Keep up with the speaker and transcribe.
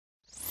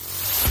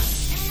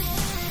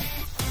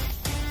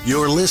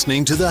You're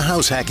listening to the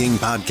House Hacking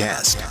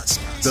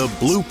Podcast, the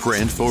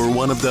blueprint for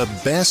one of the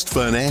best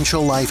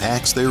financial life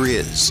hacks there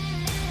is,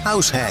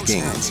 house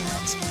hacking.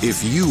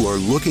 If you are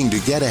looking to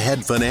get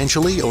ahead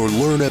financially or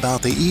learn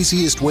about the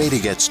easiest way to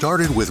get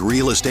started with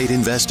real estate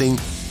investing,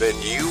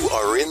 then you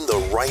are in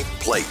the right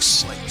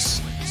place.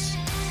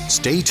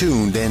 Stay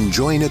tuned and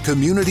join a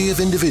community of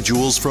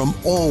individuals from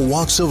all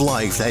walks of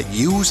life that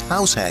use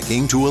house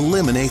hacking to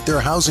eliminate their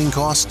housing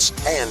costs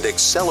and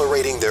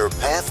accelerating their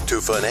path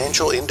to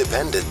financial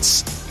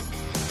independence.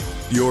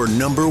 Your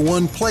number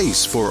one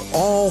place for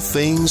all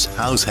things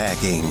house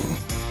hacking.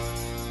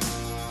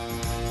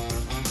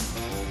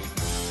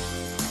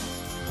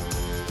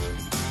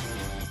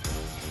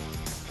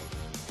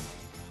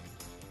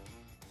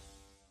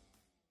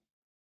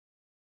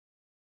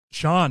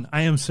 Sean,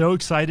 I am so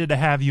excited to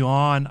have you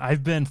on.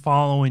 I've been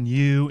following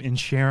you and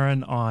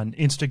Sharon on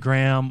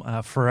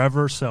Instagram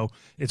forever, so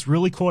it's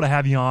really cool to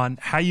have you on.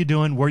 How you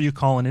doing? Where are you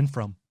calling in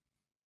from?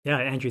 Yeah,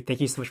 Andrew,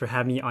 thank you so much for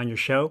having me on your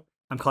show.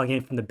 I'm calling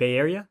in from the Bay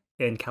Area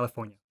in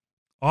California.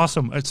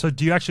 Awesome. So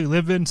do you actually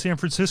live in San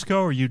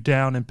Francisco, or are you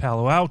down in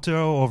Palo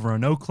Alto, over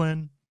in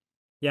Oakland?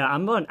 Yeah,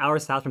 I'm about an hour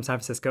south from San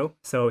Francisco,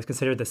 so it's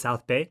considered the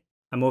South Bay.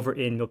 I'm over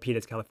in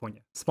Milpitas,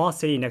 California, small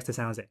city next to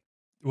San Jose.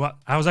 Well,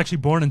 I was actually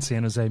born in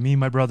San Jose. Me and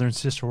my brother and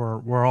sister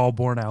were all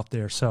born out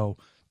there. So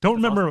don't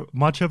remember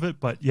much of it,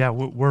 but yeah,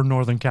 we're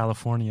Northern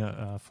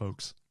California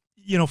folks.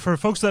 You know, for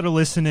folks that are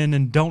listening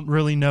and don't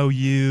really know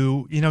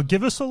you,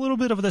 give us a little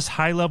bit of this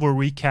high-level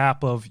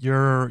recap of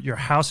your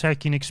house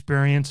hacking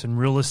experience and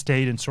real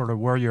estate and sort of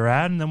where you're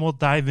at, and then we'll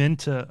dive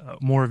into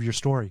more of your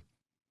story.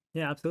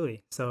 Yeah,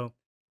 absolutely. So,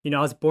 I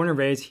was born and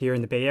raised here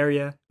in the Bay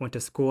Area, went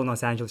to school in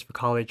Los Angeles for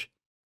college,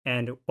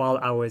 and while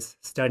I was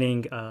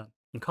studying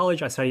in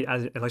college, I studied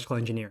as an electrical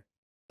engineer.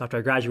 So after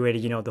I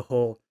graduated, the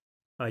whole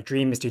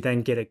dream is to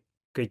then get a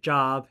good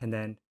job and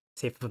then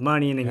save up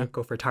money and then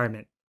go for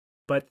retirement.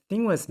 But the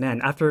thing was,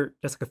 man, after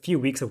just like a few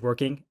weeks of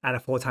working at a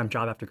full-time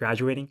job after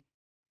graduating,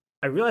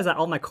 I realized that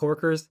all my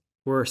coworkers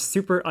were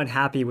super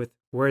unhappy with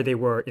where they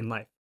were in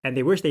life. And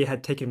they wish they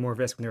had taken more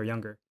risk when they were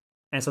younger.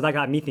 And so that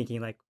got me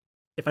thinking, like,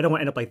 if I don't want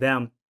to end up like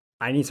them,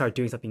 I need to start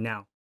doing something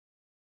now.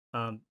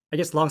 I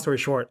guess long story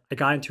short, I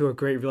got into a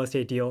great real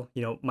estate deal.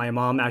 My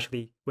mom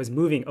actually was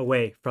moving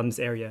away from this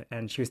area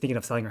and she was thinking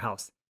of selling her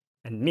house.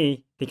 And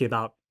me thinking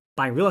about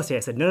buying real estate, I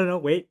said, no,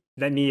 wait,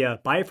 let me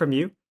buy it from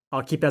you.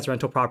 I'll keep that as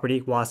rental property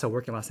while I still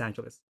work in Los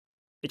Angeles.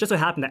 It just so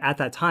happened that at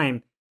that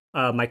time,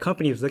 my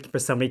company was looking for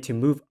somebody to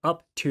move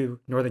up to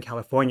Northern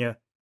California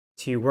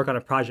to work on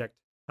a project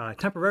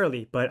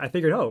temporarily. But I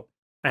figured,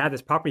 I have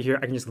this property here.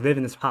 I can just live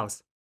in this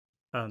house.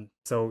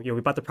 So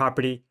we bought the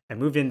property. I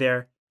moved in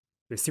there.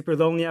 It was super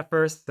lonely at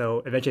first,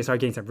 so eventually I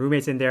started getting some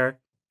roommates in there,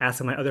 asked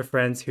some of my other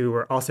friends who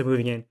were also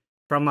moving in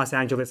from Los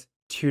Angeles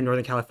to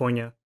Northern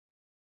California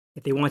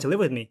if they wanted to live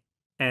with me.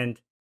 And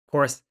of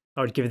course, I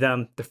would give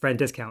them the friend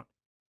discount.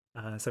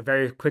 So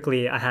very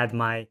quickly, I had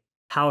my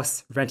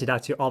house rented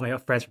out to all my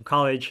friends from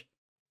college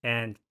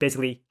and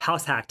basically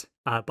house hacked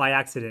by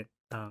accident.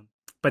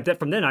 But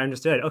from then I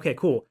understood, okay,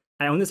 cool.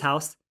 I own this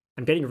house.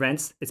 I'm getting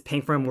rents. It's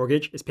paying for my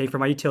mortgage. It's paying for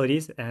my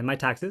utilities and my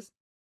taxes.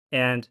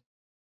 And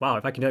wow,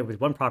 if I can do it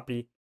with one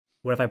property,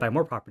 what if I buy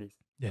more properties?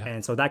 Yeah.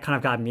 And so that kind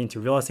of got me into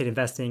real estate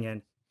investing.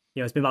 And,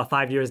 it's been about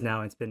 5 years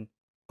now. And it's been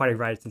quite a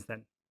ride since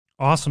then.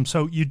 Awesome.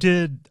 So you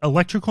did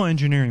electrical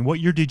engineering. What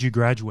year did you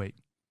graduate?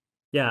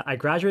 Yeah, I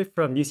graduated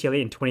from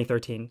UCLA in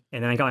 2013.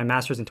 And then I got my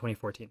master's in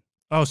 2014.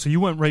 Oh, so you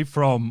went right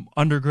from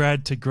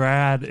undergrad to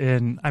grad.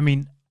 And I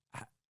mean,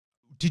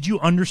 did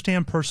you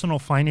understand personal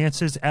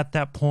finances at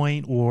that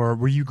point, or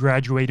were you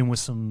graduating with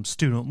some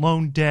student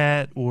loan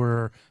debt?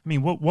 Or, I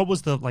mean, what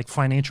was the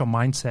financial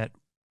mindset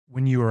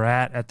when you were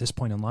at this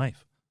point in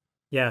life?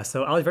 Yeah,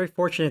 so I was very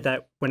fortunate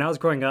that when I was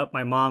growing up,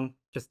 my mom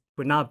just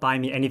would not buy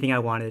me anything I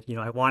wanted.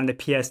 I wanted a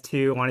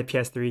PS2, I wanted a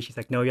PS3. She's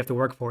like, no, you have to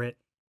work for it.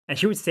 And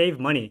she would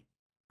save money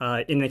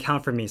in an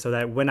account for me so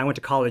that when I went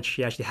to college,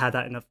 she actually had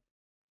that enough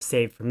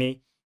saved for me.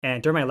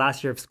 And during my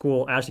last year of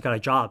school, I actually got a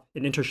job,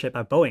 an internship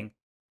at Boeing.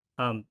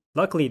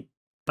 Luckily,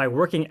 by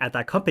working at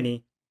that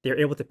company, they were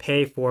able to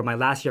pay for my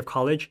last year of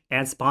college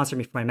and sponsor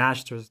me for my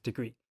master's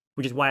degree,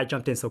 which is why I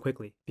jumped in so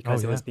quickly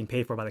because it was being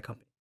paid for by the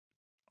company.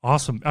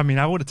 Awesome. I mean,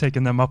 I would have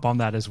taken them up on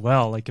that as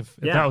well. Like if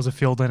that was a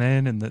field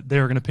in and they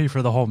were going to pay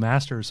for the whole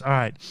master's. All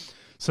right.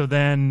 So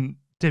then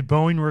did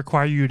Boeing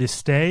require you to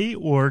stay,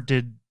 or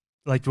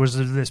was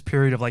there this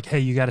period of hey,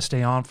 you got to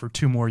stay on for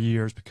 2 more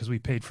years because we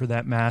paid for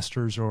that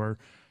master's, or,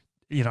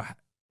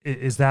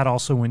 is that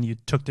also when you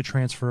took the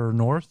transfer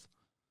north?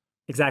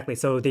 Exactly.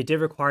 So they did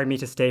require me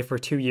to stay for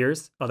 2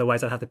 years.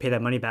 Otherwise, I'd have to pay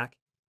that money back.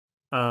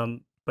 But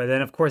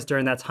then, of course,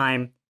 during that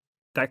time,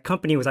 that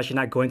company was actually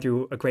not going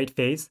through a great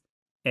phase.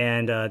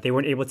 And they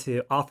weren't able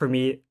to offer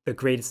me the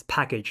greatest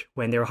package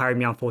when they were hiring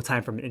me on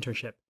full-time from an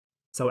internship.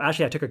 So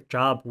actually, I took a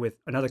job with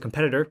another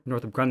competitor,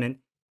 Northrop Grumman,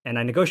 and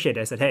I negotiated.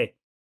 I said, hey,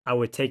 I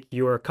would take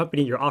your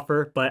company, your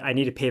offer, but I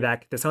need to pay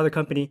back this other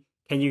company.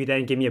 Can you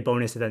then give me a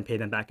bonus to then pay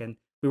them back? And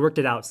we worked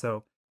it out.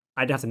 So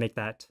I didn't have to make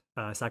that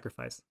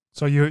sacrifice.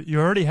 So you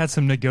already had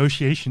some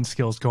negotiation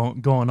skills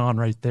going on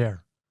right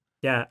there.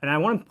 Yeah, and I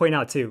want to point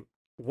out too,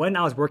 when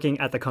I was working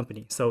at the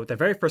company, so the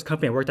very first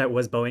company I worked at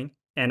was Boeing,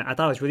 and I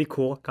thought it was really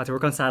cool. Got to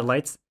work on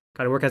satellites,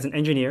 got to work as an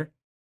engineer.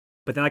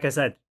 But then, like I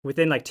said,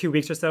 within like 2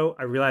 weeks or so,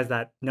 I realized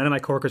that none of my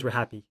coworkers were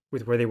happy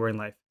with where they were in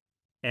life.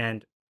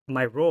 And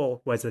my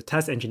role was a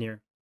test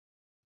engineer.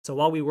 So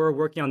while we were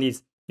working on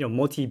these,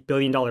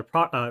 multi-billion-dollar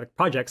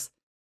projects,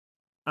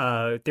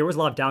 there was a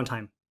lot of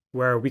downtime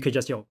where we could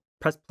just,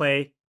 press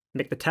play,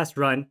 make the test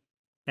run,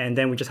 and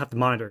then we just have to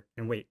monitor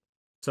and wait.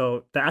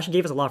 So that actually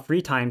gave us a lot of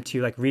free time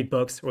to like read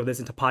books or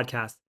listen to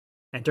podcasts.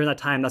 And during that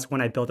time, that's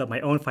when I built up my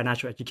own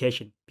financial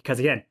education. Because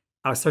again,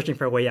 I was searching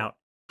for a way out.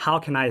 How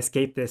can I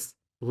escape this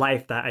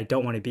life that I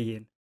don't want to be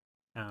in?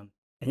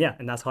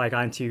 And that's how I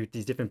got into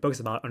these different books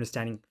about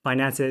understanding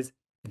finances,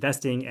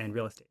 investing, and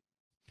real estate.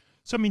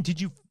 So, I mean,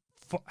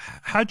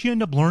 how'd you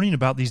end up learning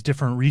about these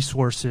different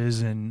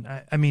resources? And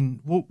I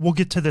mean, we'll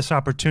get to this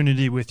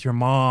opportunity with your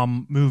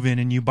mom moving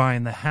and you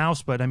buying the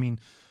house, but I mean,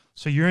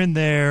 so you're in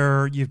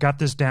there, you've got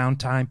this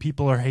downtime,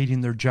 people are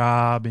hating their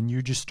job, and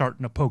you're just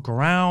starting to poke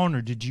around,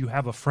 or did you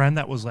have a friend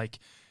that was like,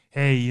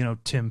 hey,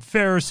 Tim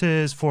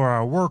Ferriss's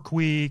 4-Hour Work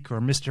Week or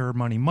Mr.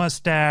 Money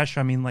Mustache?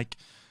 I mean, like,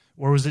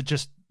 or was it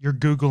just you're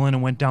Googling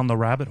and went down the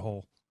rabbit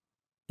hole?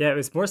 Yeah, it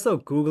was more so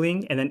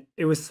Googling, and then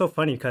it was so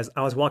funny because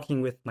I was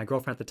walking with my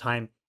girlfriend at the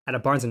time at a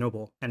Barnes &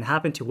 Noble and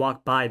happened to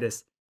walk by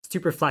this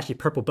super flashy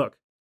purple book,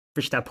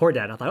 Rich Dad Poor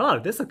Dad. I thought, oh,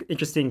 this is an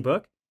interesting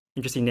book,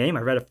 interesting name. I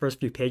read the first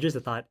few pages.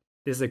 I thought,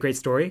 this is a great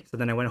story. So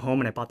then I went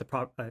home and I bought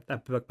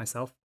that book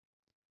myself.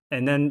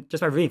 And then just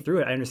by reading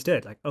through it, I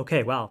understood, like,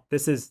 okay, wow,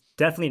 this is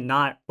definitely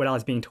not what I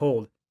was being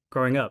told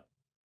growing up.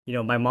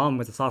 My mom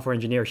was a software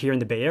engineer here in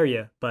the Bay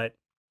Area, but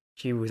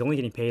she was only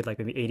getting paid like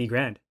maybe 80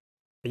 grand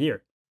a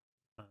year.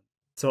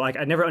 So like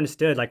I never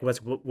understood like what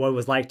it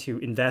was like to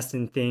invest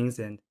in things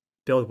and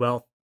build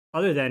wealth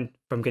other than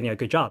from getting a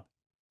good job.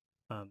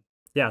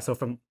 So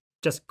from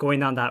just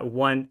going down that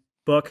one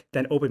book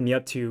then opened me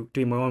up to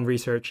doing my own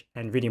research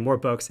and reading more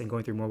books and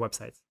going through more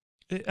websites.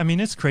 I mean,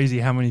 it's crazy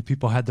how many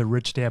people had the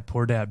Rich Dad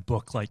Poor Dad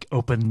book like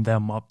open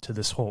them up to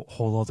this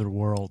whole other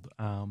world.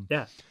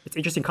 It's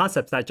interesting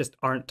concepts that just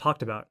aren't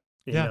talked about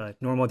in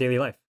normal daily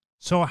life.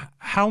 So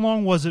how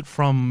long was it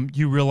from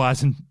you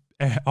realizing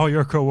all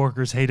your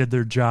coworkers hated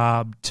their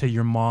job to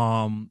your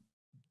mom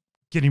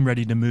getting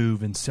ready to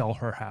move and sell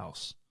her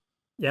house?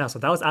 Yeah, so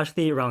that was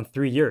actually around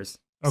 3 years.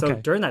 Okay. So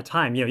during that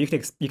time, you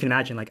can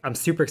imagine, like, I'm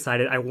super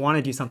excited. I want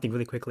to do something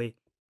really quickly.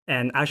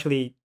 And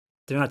actually,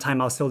 during that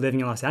time, I was still living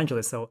in Los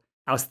Angeles. So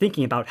I was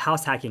thinking about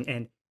house hacking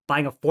and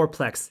buying a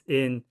fourplex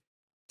in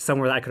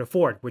somewhere that I could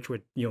afford, which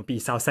would, be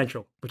South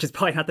Central, which is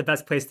probably not the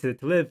best place to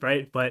live,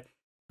 right? But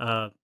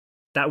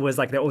that was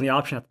like the only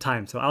option at the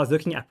time. So I was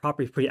looking at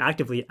properties pretty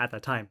actively at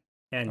that time.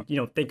 And,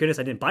 thank goodness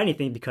I didn't buy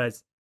anything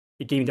because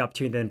it gave me the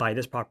opportunity to then buy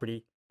this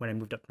property when I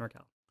moved up to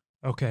NorCal.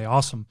 Okay,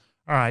 awesome.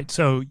 All right,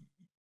 so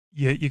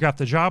you got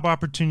the job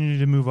opportunity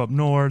to move up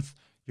north.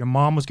 Your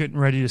mom was getting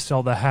ready to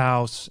sell the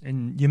house.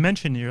 And you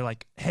mentioned you're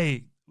like,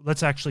 hey,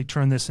 let's actually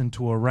turn this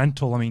into a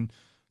rental. I mean,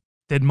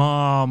 did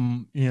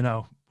mom,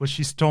 was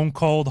she stone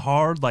cold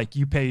hard? Like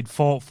you paid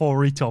full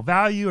retail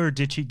value, or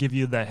did she give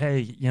you the,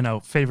 hey,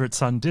 favorite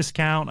son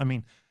discount? I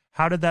mean,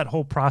 how did that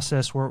whole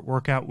process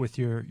work out with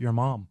your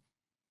mom?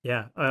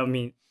 Yeah, I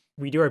mean,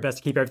 we do our best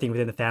to keep everything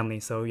within the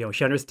family. So,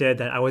 she understood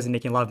that I wasn't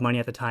making a lot of money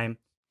at the time.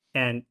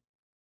 And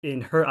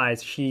in her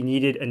eyes, she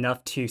needed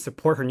enough to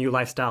support her new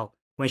lifestyle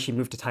when she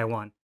moved to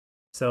Taiwan.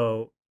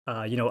 So,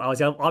 I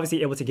was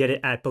obviously able to get it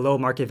at below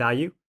market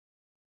value,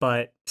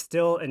 but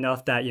still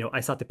enough that, I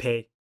still have to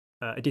pay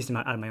a decent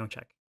amount out of my own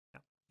check.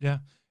 Yeah.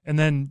 And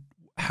then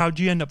how'd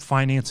you end up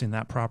financing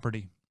that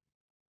property?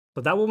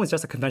 So that one was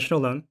just a conventional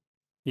loan.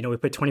 We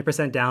put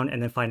 20% down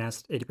and then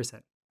financed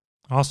 80%.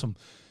 Awesome.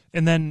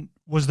 And then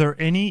was there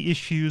any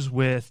issues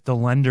with the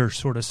lender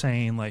sort of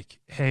saying like,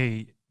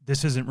 hey,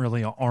 this isn't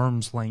really an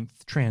arm's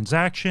length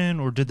transaction,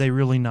 or did they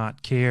really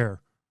not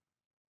care?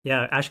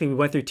 Yeah, actually, we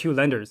went through 2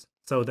 lenders.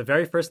 So the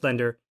very first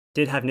lender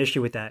did have an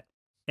issue with that.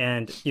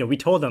 And, we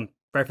told them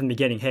right from the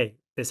beginning, hey,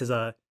 this is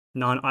a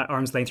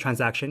non-arm's length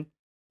transaction,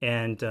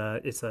 and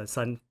it's a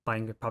son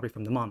buying a property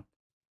from the mom.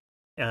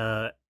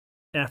 And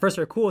at first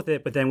they were cool with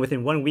it, but then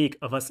within 1 week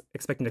of us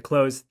expecting to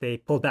close, they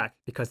pulled back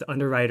because the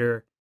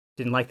underwriter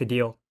didn't like the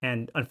deal.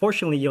 And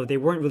unfortunately, they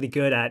weren't really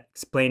good at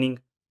explaining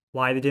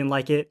why they didn't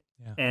like it.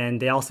 Yeah.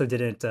 And they also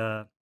didn't,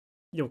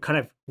 kind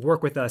of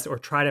work with us or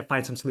try to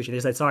find some solution. They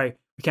said, sorry,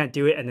 we can't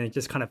do it. And then it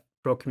just kind of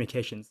broke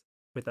communications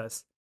with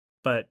us.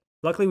 But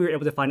luckily, we were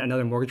able to find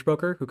another mortgage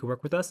broker who could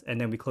work with us. And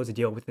then we closed the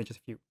deal within just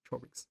a few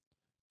short weeks.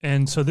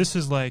 And so this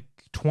is like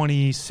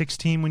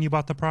 2016 when you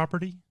bought the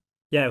property?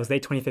 Yeah, it was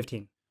late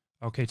 2015.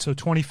 Okay, so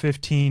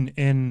 2015,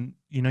 and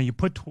you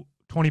put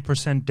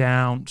 20%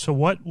 down. So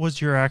what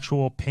was your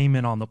actual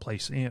payment on the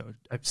place?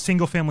 A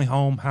single family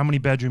home, how many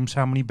bedrooms,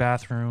 how many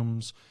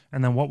bathrooms,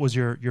 and then what was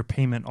your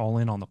payment all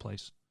in on the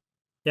place?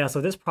 Yeah,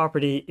 so this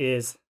property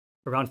is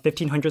around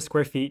 1,500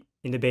 square feet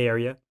in the Bay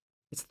Area.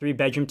 It's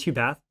 3-bedroom,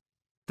 2-bath.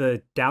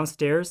 The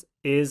downstairs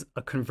is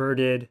a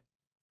converted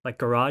like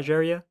garage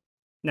area.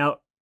 Now,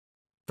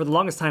 for the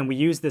longest time, we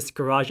used this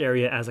garage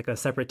area as like a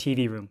separate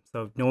TV room.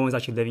 So no one was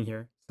actually living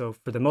here. So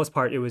for the most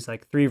part, it was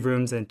like 3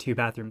 rooms and 2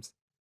 bathrooms.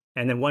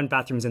 And then 1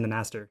 bathroom's in the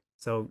master.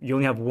 So you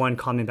only have 1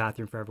 common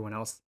bathroom for everyone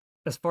else.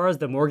 As far as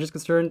the mortgage is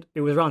concerned,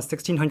 it was around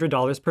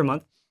 $1,600 per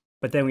month.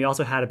 But then we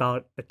also had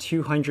about a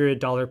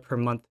 $200 per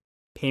month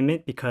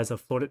payment because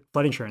of flood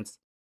insurance.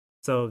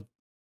 So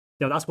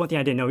that's one thing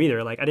I didn't know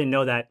either. Like I didn't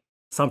know that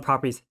some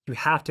properties you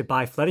have to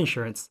buy flood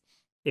insurance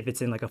if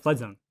it's in like a flood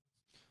zone.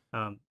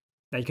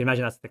 Now you can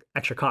imagine that's the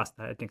extra cost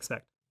that I didn't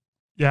expect.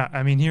 Yeah,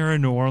 I mean, here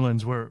in New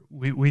Orleans,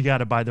 we got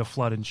to buy the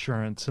flood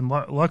insurance, and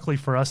luckily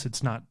for us,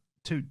 it's not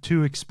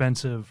too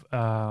expensive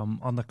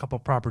on the couple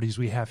properties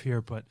we have here.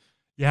 But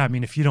yeah, I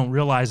mean, if you don't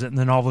realize it, and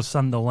then all of a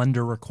sudden the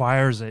lender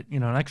requires it,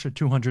 an extra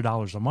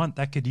 $200 a month,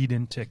 that could eat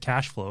into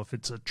cash flow if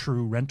it's a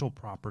true rental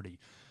property.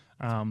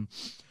 All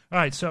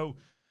right, so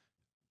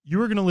you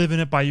were going to live in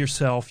it by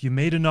yourself. You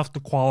made enough to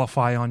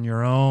qualify on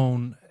your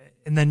own,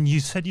 and then you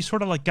said you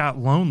sort of like got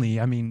lonely.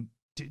 I mean,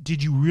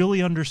 did you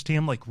really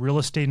understand like real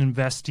estate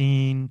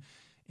investing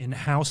and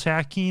house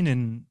hacking?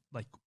 And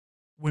like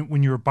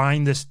when you were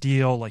buying this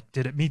deal, like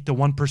did it meet the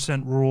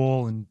 1%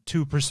 rule and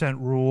 2%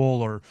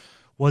 rule, or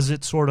was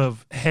it sort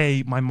of,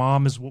 hey, my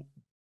mom is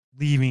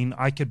leaving,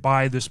 I could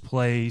buy this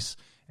place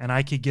and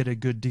I could get a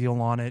good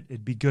deal on it,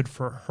 it'd be good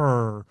for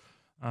her?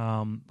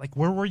 Like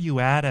where were you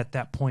at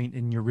that point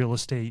in your real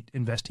estate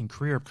investing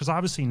career? Because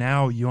obviously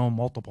now you own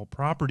multiple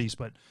properties,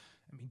 but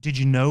I mean, did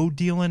you know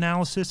deal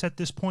analysis at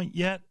this point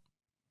yet?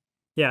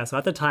 Yeah, so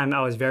at the time, I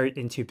was very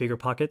into Bigger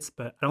Pockets,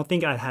 but I don't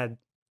think I had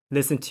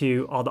listened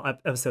to all the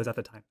episodes at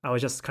the time. I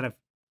was just kind of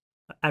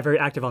very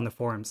active on the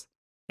forums.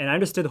 And I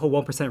understood the whole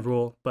 1%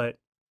 rule, but,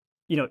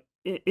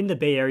 in the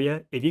Bay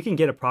Area, if you can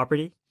get a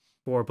property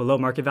for below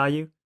market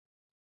value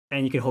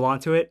and you can hold on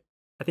to it,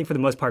 I think for the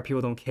most part,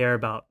 people don't care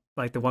about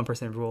like the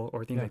 1% rule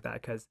or things like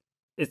that, because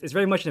it's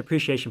very much an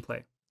appreciation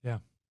play. Yeah.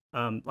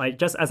 Like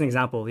just as an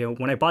example,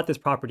 when I bought this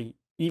property,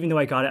 even though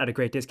I got it at a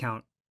great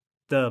discount,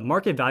 the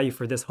market value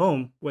for this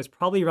home was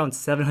probably around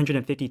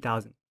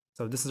 $750,000.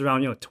 So this is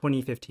around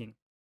 2015.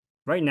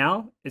 Right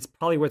now, it's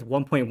probably worth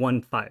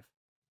 1.15,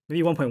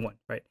 maybe 1.1.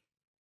 Right?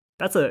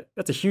 That's a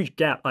huge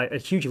gap, a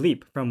huge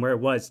leap from where it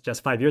was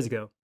just 5 years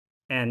ago.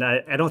 And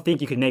I don't think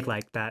you could make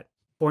like that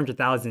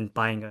 400,000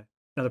 buying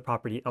another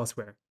property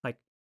elsewhere. Like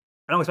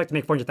I don't expect to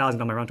make 400,000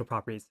 on my rental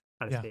properties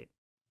out of state.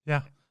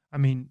 Yeah, I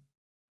mean,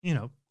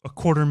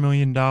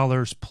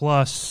 $250,000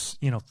 plus,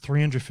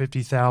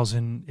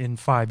 350,000 in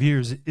 5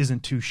 years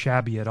isn't too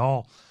shabby at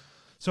all.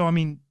 So, I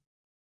mean,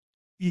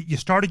 you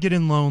started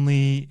getting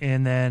lonely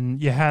and then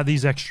you had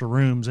these extra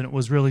rooms and it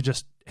was really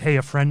just, hey,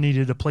 a friend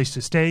needed a place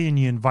to stay and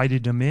you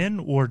invited them in,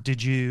 or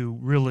did you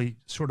really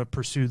sort of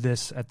pursue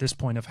this at this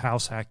point of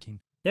house hacking?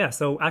 Yeah.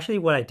 So actually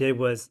what I did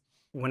was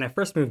when I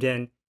first moved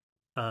in,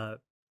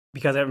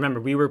 because I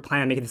remember we were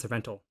planning on making this a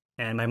rental.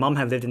 And my mom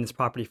had lived in this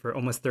property for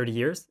almost 30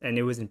 years, and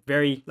it was in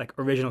very like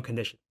original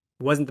condition.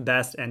 It wasn't the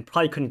best, and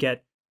probably couldn't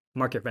get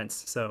market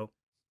rents. So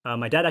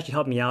my dad actually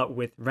helped me out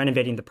with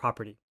renovating the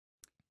property.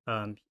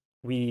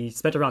 We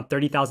spent around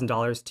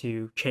 $30,000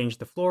 to change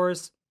the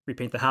floors,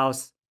 repaint the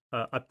house,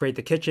 upgrade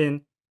the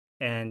kitchen,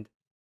 and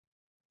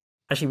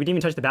actually we didn't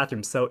even touch the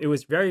bathrooms. So it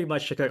was very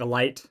much like a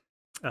light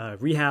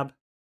rehab.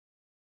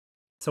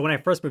 So when I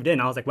first moved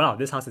in, I was like, wow,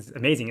 this house is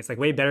amazing. It's like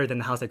way better than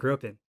the house I grew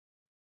up in.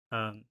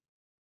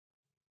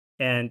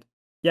 And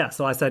yeah,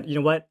 so I said, you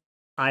know what?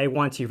 I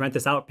want to rent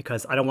this out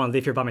because I don't want to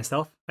live here by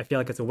myself. I feel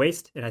like it's a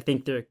waste, and I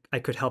think I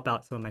could help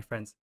out some of my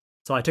friends.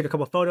 So I took a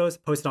couple of photos,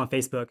 posted on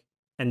Facebook,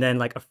 and then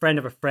like a friend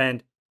of a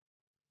friend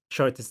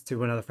showed this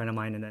to another friend of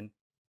mine, and then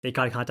they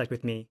got in contact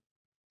with me.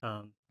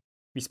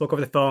 We spoke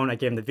over the phone. I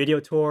gave him the video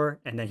tour,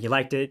 and then he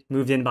liked it,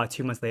 moved in about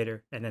 2 months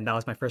later, and then that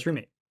was my first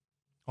roommate.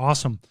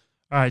 Awesome.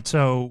 All right,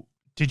 so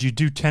did you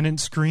do tenant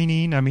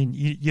screening? I mean,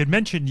 you had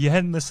mentioned you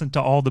hadn't listened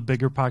to all the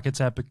Bigger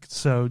Pockets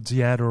episodes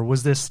yet, or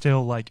was this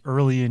still like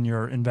early in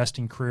your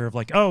investing career of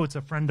like, oh, it's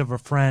a friend of a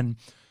friend,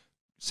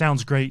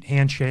 sounds great,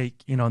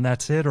 handshake, and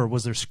that's it? Or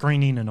was there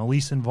screening and a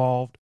lease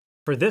involved?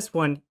 For this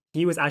one,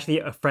 he was actually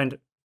a friend.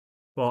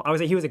 Well, I would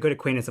say he was a good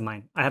acquaintance of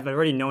mine. I have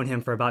already known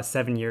him for about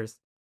 7 years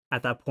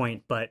at that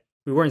point, but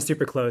we weren't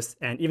super close.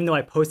 And even though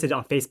I posted it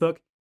on Facebook,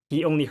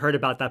 he only heard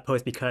about that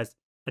post because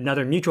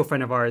another mutual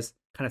friend of ours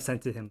kind of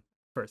sent it to him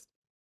first.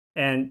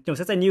 And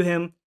since I knew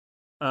him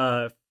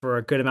for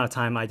a good amount of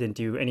time, I didn't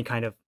do any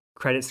kind of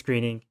credit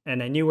screening,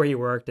 and I knew where he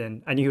worked,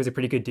 and I knew he was a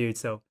pretty good dude,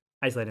 so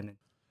I just let him in.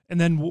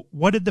 And then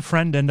what did the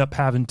friend end up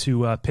having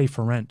to pay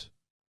for rent?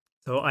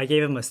 So I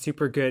gave him a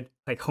super good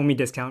like homie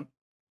discount,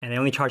 and I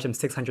only charged him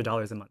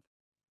 $600 a month.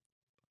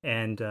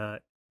 And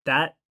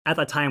that at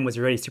that time was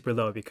already super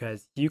low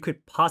because you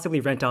could possibly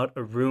rent out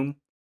a room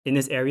in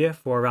this area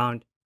for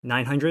around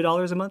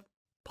 $900 a month,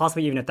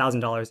 possibly even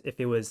 $1,000 if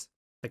it was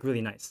like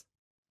really nice.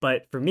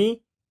 But for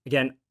me,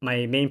 again,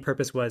 my main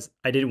purpose was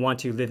I didn't want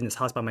to live in this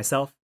house by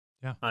myself.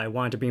 Yeah. I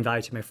wanted to bring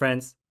value to my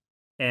friends.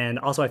 And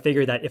also I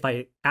figured that if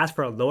I asked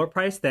for a lower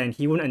price, then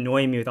he wouldn't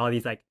annoy me with all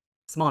these like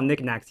small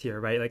knickknacks here,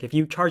 right? Like if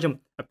you charge him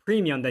a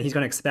premium, then he's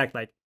going to expect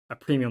like a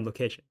premium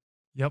location.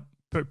 Yep.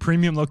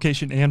 Premium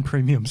location and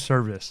premium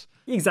service.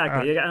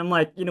 Exactly. I'm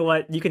like, you know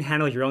what? You can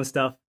handle your own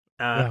stuff.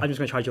 Yeah. I'm just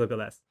going to charge you a little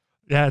bit less.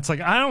 Yeah, it's like,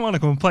 I don't want to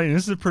complain.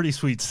 This is a pretty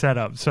sweet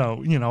setup.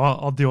 So,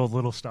 I'll deal with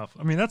little stuff.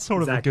 I mean, that's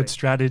sort of a good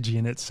strategy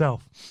in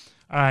itself.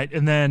 All right.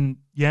 And then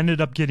you ended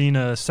up getting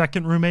a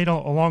second roommate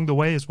along the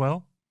way as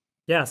well?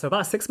 Yeah. So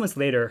about 6 months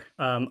later,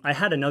 I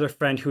had another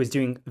friend who was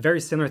doing a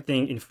very similar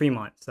thing in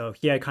Fremont. So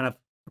he had kind of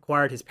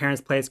acquired his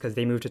parents' place because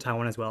they moved to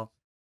Taiwan as well.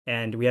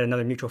 And we had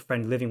another mutual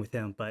friend living with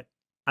him. But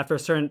after a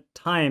certain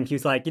time, he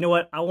was like, you know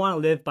what? I want to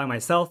live by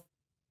myself.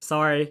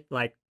 Sorry,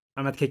 like,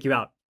 I'm going to kick you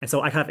out. And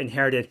so I kind of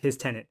inherited his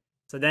tenant.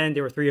 So then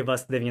there were three of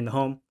us living in the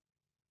home.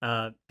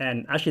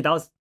 And actually, that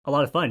was a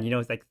lot of fun.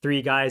 It's like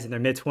three guys in their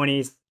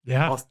mid-20s,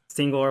 all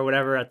single or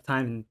whatever at the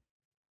time. And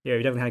yeah,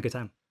 we definitely had a good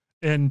time.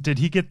 And did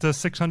he get the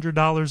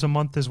 $600 a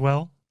month as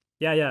well?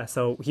 Yeah.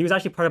 So he was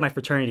actually part of my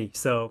fraternity.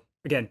 So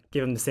again,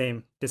 give him the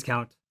same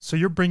discount. So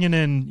you're bringing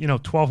in,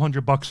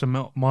 $1,200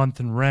 a month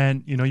in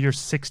rent. You're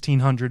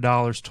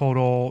 $1,600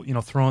 total.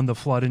 Throwing the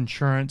flood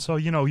insurance. So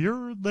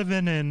you're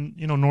living in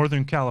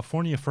Northern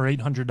California for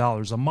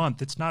 $800 a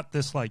month. It's not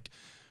this like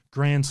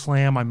grand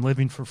slam. I'm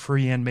living for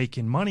free and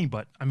making money,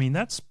 but I mean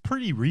that's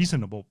pretty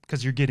reasonable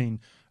because you're getting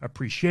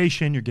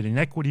appreciation, you're getting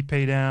equity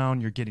pay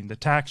down, you're getting the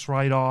tax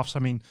write-offs. I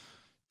mean,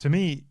 to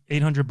me,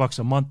 $800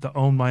 a month to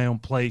own my own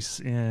place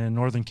in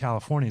Northern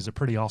California is a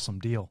pretty awesome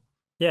deal.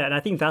 Yeah, and I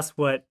think that's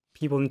what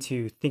people need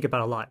to think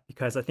about a lot,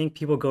 because I think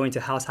people go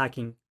into house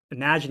hacking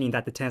imagining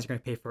that the tenants are going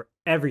to pay for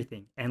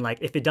everything. And like,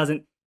 if it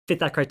doesn't fit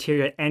that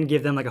criteria and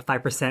give them like a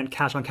 5%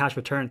 cash on cash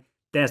return,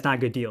 then it's not a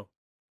good deal.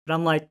 But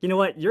I'm like, you know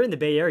what? You're in the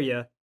Bay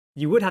Area.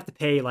 You would have to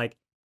pay like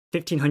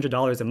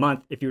 $1,500 a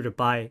month if you were to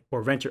buy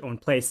or rent your own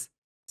place.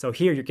 So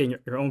here you're getting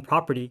your own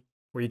property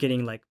where you're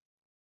getting like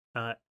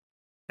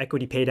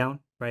equity pay down,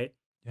 right?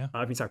 Yeah.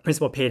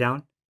 Principal pay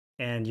down,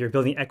 and you're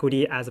building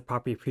equity as the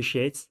property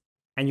appreciates,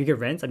 and you get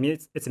rent. I mean,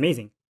 it's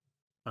amazing.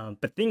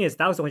 But the thing is,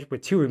 that was only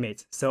with two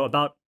roommates. So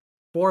about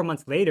 4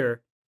 months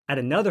later, I had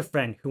another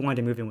friend who wanted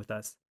to move in with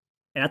us.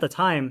 And at the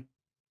time,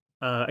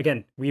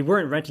 again, we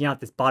weren't renting out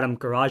this bottom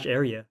garage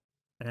area.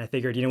 And I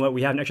figured, you know what,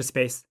 we have an extra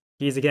space.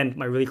 He's, again,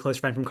 my really close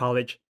friend from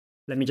college.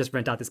 Let me just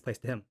rent out this place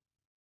to him.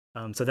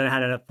 So then I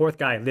had a fourth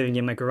guy living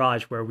in my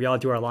garage where we all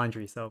do our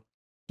laundry. So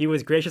he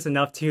was gracious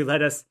enough to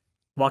let us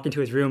walk into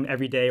his room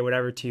every day or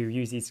whatever to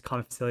use these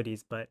common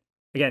facilities. But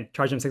again,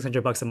 charge him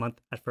 $600 a month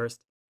at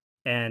first.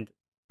 And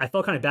I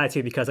felt kind of bad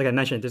too because, like I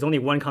mentioned, there's only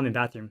one common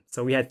bathroom.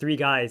 So we had three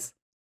guys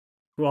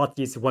who all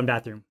used one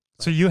bathroom.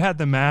 So you had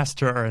the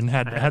master and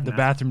had the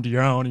bathroom to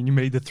your own, and you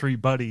made the three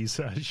buddies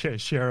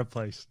share a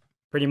place.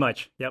 Pretty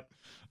much, yep.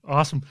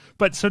 Awesome.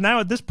 But so now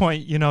at this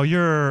point,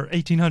 you're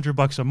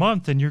 $1,800 a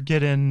month, and you're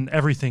getting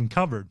everything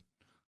covered.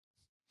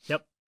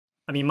 Yep.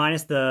 I mean,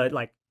 minus the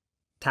like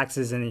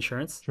taxes and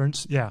insurance.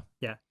 Insurance, yeah.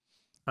 Yeah.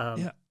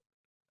 Yeah.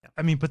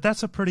 I mean, but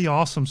that's a pretty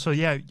awesome. So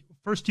yeah,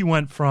 first you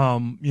went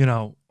from,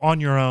 on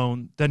your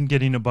own, then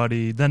getting a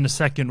buddy, then the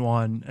second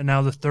one, and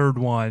now the third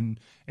one,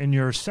 and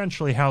your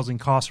essentially housing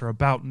costs are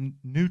about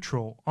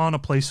neutral on a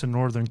place in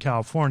Northern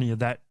California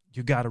that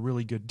you got a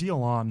really good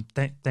deal on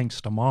thanks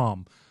to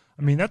mom.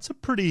 I mean, that's a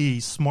pretty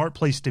smart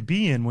place to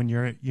be in when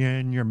you're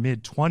in your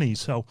mid-20s.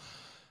 So,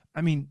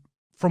 I mean,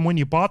 from when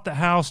you bought the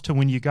house to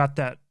when you got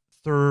that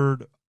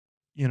third,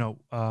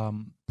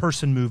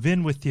 person move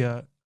in with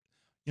you,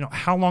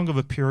 how long of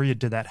a period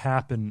did that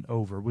happen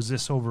over? Was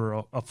this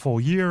over a full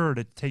year, or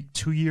did it take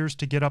 2 years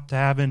to get up to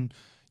having,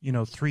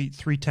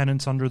 three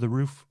tenants under the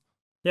roof?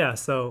 Yeah.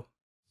 So,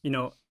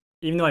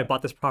 even though I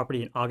bought this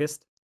property in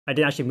August, I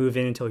didn't actually move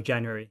in until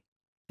January.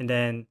 And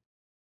then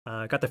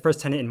got the first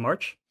tenant in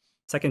March,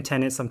 second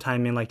tenant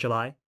sometime in like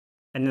July.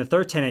 And then the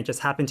third tenant just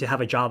happened to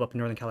have a job up in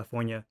Northern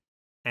California.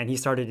 And he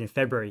started in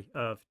February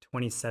of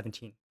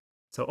 2017.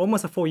 So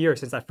almost a full year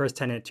since that first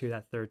tenant to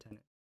that third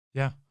tenant.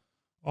 Yeah.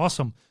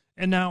 Awesome.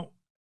 And now,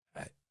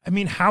 I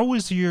mean, had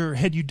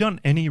you done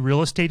any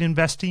real estate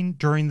investing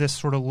during this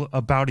sort of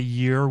about a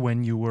year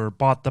when you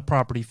bought the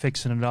property,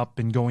 fixing it up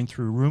and going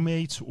through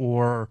roommates,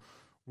 or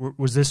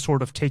was this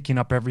sort of taking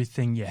up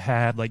everything you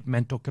had, like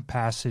mental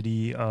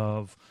capacity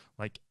of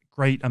like,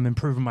 great, I'm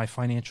improving my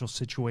financial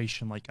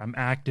situation, like I'm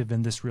active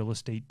in this real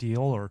estate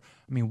deal? Or,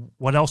 I mean,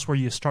 what else were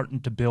you starting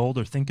to build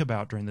or think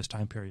about during this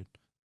time period?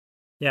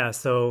 Yeah,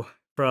 so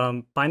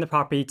from buying the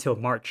property till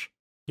March,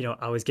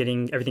 I was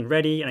getting everything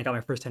ready and I got my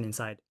first tenant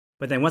inside.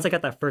 But then once I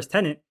got that first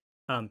tenant,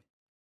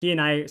 he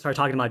and I started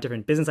talking about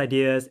different business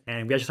ideas,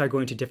 and we actually started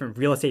going to different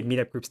real estate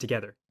meetup groups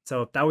together.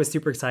 So that was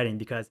super exciting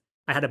because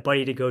I had a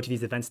buddy to go to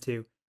these events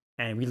too,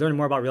 and we learned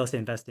more about real estate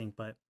investing.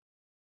 But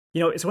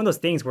it's one of those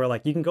things where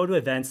like you can go to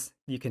events,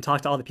 you can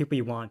talk to all the people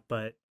you want,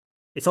 but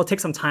it still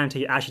takes some time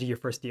to actually do your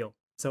first deal.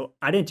 So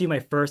I didn't do my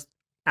first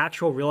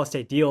actual real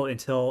estate deal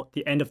until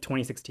the end of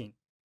 2016.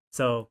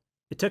 So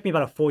it took me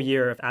about a full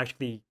year of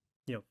actually,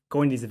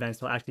 going to these events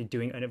till actually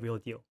doing a real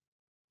deal.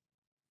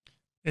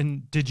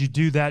 And did you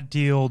do that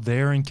deal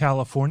there in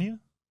California?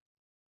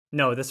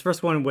 No, this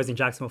first one was in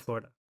Jacksonville,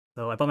 Florida.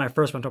 So I bought my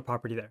first rental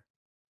property there.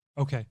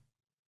 Okay.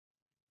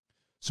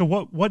 So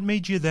what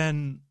made you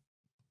then,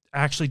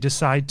 actually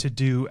decide to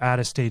do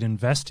out-of-state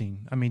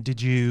investing? I mean,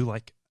 did you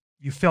like,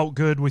 you felt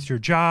good with your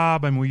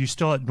job? I mean, were you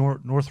still at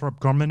Northrop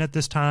Grumman at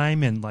this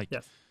time? And like,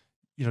 Yes.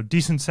 you know,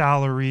 decent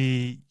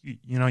salary,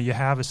 you know, you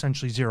have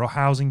essentially zero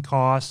housing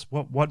costs.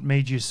 What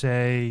made you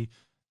say,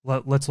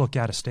 let's look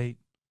out of state?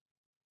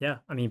 Yeah,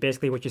 I mean,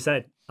 basically what you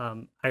said.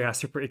 I got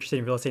super interested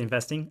in real estate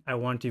investing. I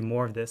want to do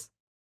more of this,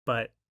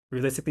 but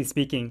realistically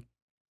speaking,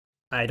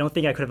 I don't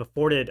think I could have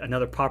afforded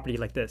another property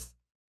like this.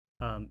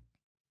 I'm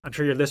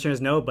sure your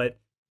listeners know, but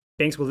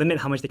banks will limit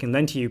how much they can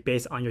lend to you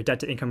based on your debt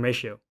to income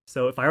ratio.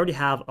 So if I already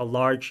have a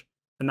large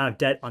amount of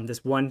debt on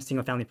this one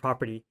single family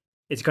property,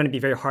 it's going to be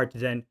very hard to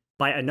then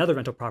buy another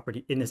rental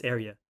property in this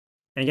area.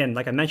 And again,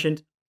 like I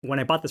mentioned, when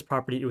I bought this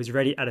property, it was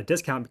already at a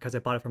discount because I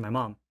bought it from my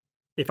mom.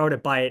 If I were to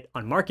buy it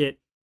on market,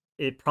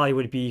 it probably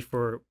would be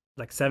for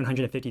like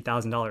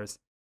 $750,000.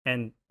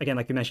 And again,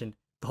 like you mentioned,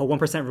 the whole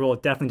 1% rule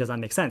definitely does not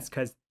make sense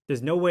because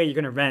there's no way you're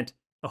going to rent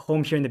a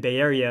home here in the Bay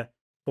Area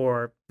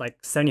for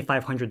like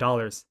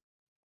 $7,500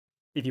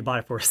 if you bought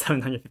it for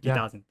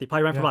 $750,000. They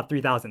probably rent for about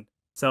 $3,000.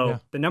 So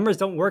the numbers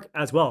don't work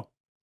as well.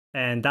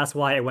 And that's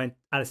why I went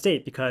out of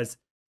state, because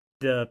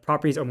the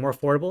properties are more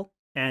affordable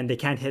and they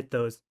can't hit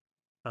those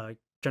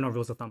general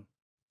rules of thumb.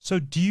 So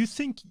do you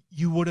think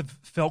you would have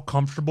felt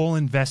comfortable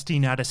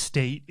investing out of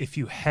state if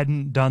you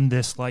hadn't done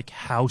this like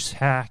house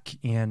hack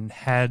and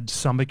had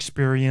some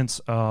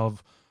experience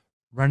of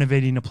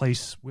renovating a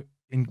place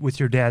with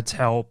your dad's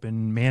help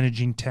and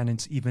managing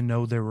tenants, even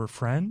though they were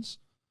friends?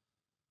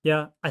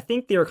 Yeah, I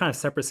think they were kind of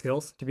separate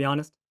skills, to be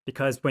honest,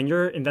 because when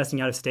you're investing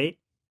out of state,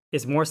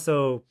 it's more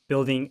so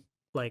building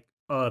like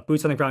a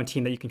boots on the ground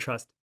team that you can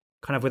trust,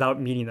 kind of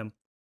without meeting them.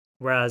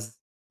 Whereas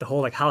the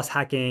whole like house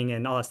hacking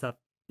and all that stuff,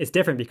 it's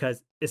different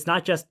because it's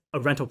not just a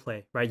rental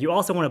play, right? You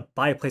also want to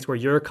buy a place where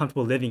you're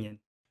comfortable living in.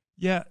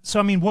 Yeah. So,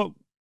 I mean, what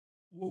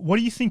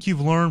do you think you've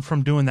learned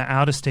from doing the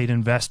out-of-state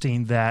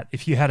investing that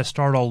if you had to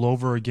start all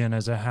over again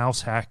as a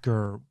house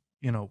hacker,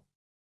 you know,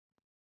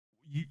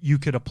 you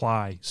could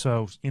apply?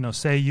 So, you know,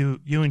 say you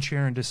and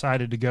Sharon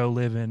decided to go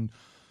live in,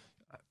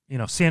 you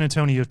know, San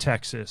Antonio,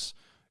 Texas.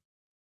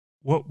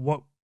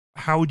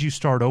 How would you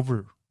start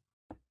over?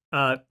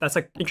 That's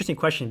an interesting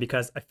question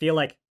because I feel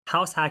like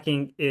house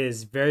hacking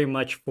is very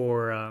much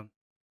for,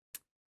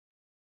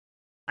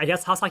 I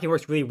guess house hacking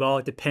works really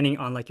well depending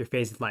on like your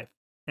phase of life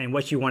and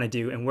what you want to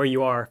do and where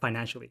you are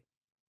financially.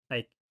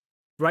 Like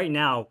right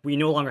now, we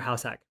no longer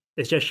house hack.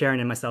 It's just Sharon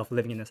and myself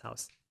living in this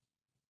house.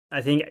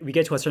 I think we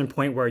get to a certain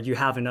point where you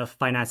have enough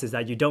finances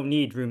that you don't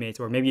need roommates,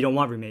 or maybe you don't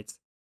want roommates.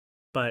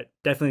 But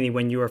definitely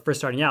when you are first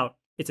starting out,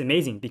 it's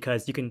amazing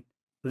because you can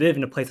live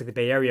in a place like the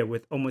Bay Area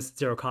with almost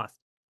zero cost.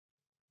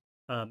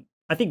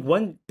 I think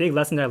one big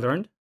lesson that I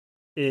learned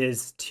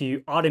is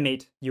to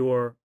automate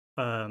your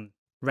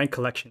rent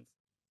collections.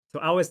 So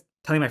I was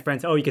telling my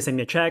friends, oh, you can send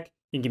me a check,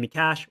 you can give me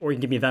cash, or you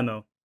can give me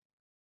Venmo.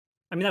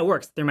 I mean, that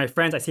works. They're my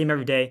friends. I see them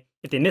every day.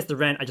 If they miss the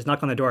rent, I just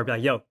knock on the door and be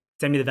like, yo,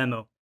 send me the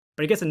Venmo.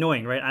 But it gets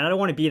annoying, right? I don't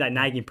want to be that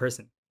nagging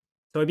person.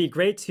 So it'd be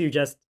great to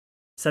just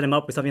set them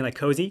up with something like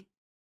Cozy,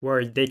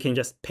 where they can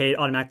just pay it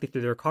automatically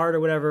through their card or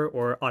whatever,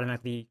 or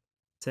automatically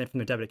send it from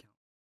their debit account.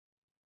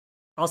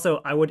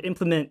 Also, I would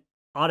implement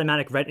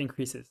automatic rent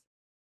increases.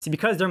 See,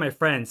 because they're my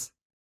friends,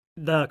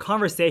 the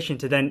conversation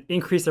to then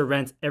increase their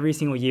rents every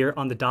single year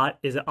on the dot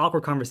is an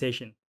awkward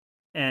conversation.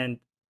 And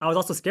I was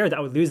also scared that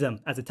I would lose them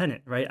as a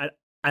tenant, right?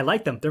 I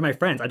like them. They're my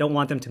friends. I don't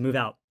want them to move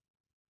out.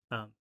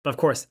 But of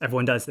course,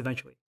 everyone does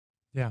eventually.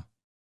 Yeah.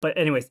 But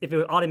anyways, if it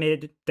was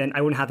automated, then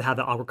I wouldn't have to have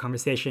that awkward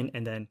conversation,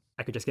 and then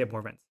I could just get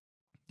more rents.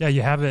 Yeah,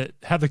 you have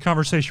the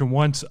conversation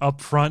once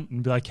up front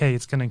and be like, hey,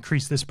 it's going to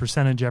increase this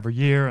percentage every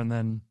year, and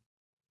then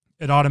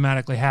it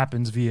automatically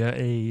happens via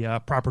a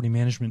property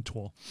management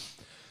tool.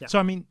 Yeah. So,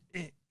 I mean,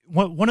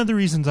 one of the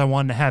reasons I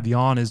wanted to have you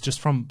on is just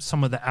from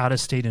some of the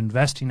out-of-state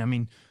investing. I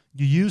mean,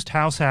 you used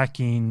house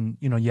hacking,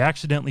 you know, you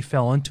accidentally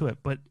fell into it,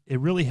 but it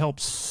really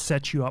helps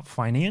set you up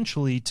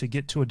financially to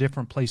get to a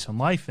different place in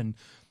life. And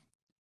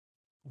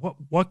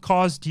what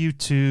caused you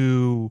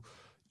to,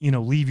 you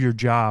know, leave your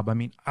job? I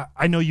mean,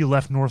 I know you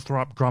left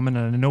Northrop Grumman,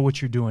 and I know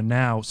what you're doing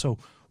now. So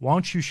why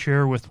don't you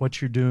share with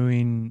what you're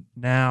doing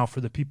now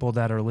for the people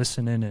that are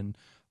listening? And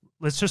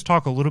let's just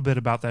talk a little bit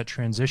about that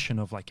transition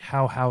of like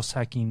how house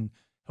hacking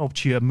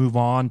helped you move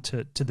on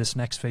to this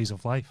next phase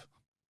of life.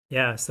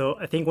 Yeah, so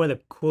I think one of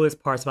the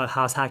coolest parts about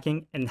house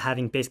hacking and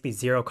having basically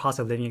zero cost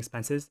of living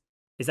expenses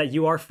is that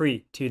you are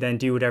free to then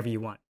do whatever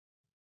you want.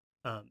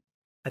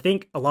 I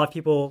think a lot of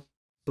people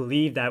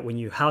believe that when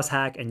you house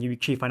hack and you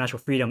achieve financial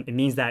freedom, it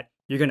means that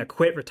you're going to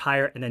quit,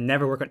 retire, and then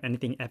never work on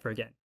anything ever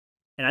again.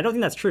 And I don't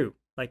think that's true.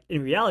 Like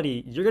in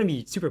reality, you're going to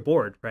be super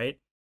bored, right?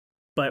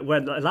 But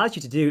what it allows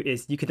you to do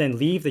is you can then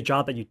leave the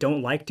job that you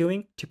don't like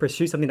doing to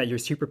pursue something that you're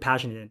super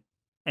passionate in.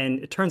 And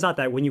it turns out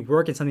that when you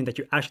work in something that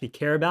you actually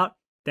care about,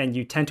 then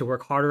you tend to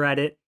work harder at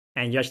it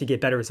and you actually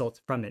get better results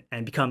from it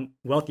and become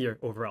wealthier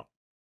overall.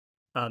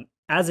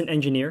 As an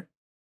engineer,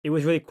 it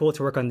was really cool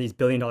to work on these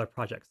billion-dollar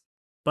projects.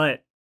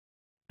 But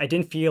I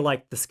didn't feel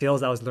like the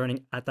skills I was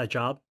learning at that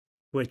job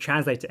would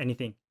translate to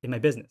anything in my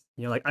business.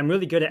 You know, like I'm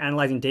really good at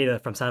analyzing data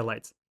from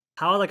satellites,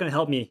 how is that going to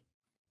help me,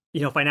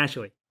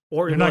 financially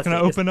or You're in not real going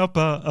to estate? open up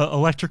a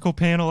electrical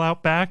panel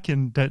out back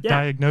and Yeah,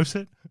 diagnose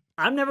it?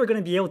 I'm never going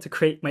to be able to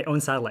create my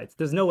own satellites.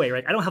 There's no way,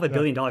 right? I don't have $1 Yeah.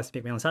 billion to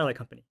make my own satellite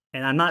company.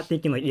 And I'm not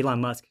thinking like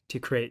Elon Musk to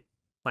create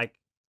like,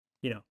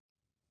 you know,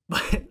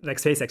 like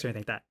SpaceX or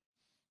anything like that.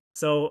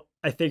 So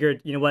I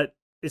figured, you know what?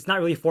 It's not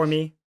really for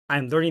me.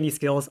 I'm learning these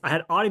skills. I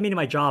had automated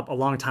my job a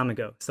long time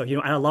ago. So, I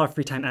had a lot of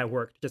free time at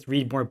work to just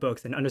read more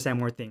books and understand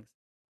more things.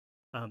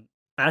 I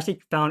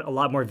actually found a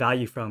lot more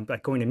value from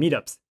like going to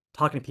meetups,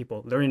 talking to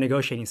people, learning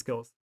negotiating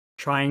skills,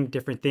 trying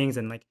different things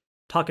and like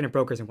talking to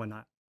brokers and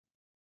whatnot.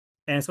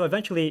 And so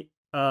eventually,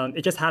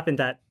 it just happened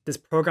that this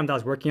program that I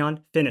was working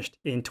on finished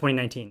in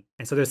 2019.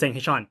 And so they're saying,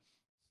 hey, Sean,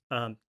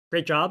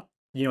 great job.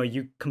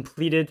 You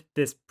completed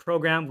this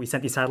program. We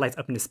sent these satellites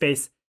up into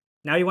space.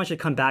 Now we want you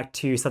to come back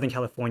to Southern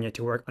California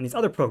to work on these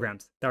other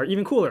programs that are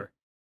even cooler.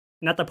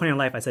 And at that point in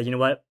life, I said, you know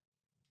what?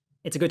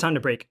 It's a good time to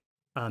break.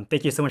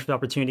 Thank you so much for the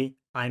opportunity.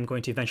 I'm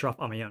going to venture off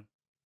on my own.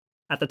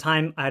 At the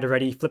time, I had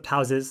already flipped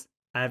houses.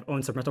 I have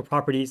owned some rental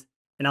properties,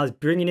 and I was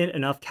bringing in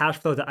enough cash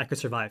flow that I could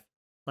survive.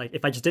 Like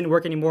if I just didn't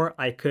work anymore,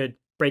 I could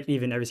break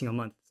even every single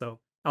month. So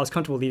I was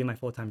comfortable leaving my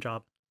full-time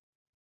job.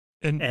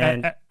 And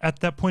And at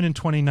that point in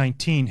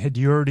 2019, had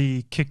you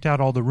already kicked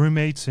out all the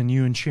roommates and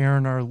you and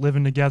Sharon are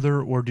living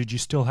together, or did you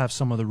still have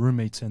some of the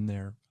roommates in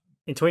there?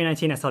 in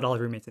 2019, I still had all the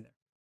roommates in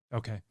there.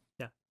 Okay.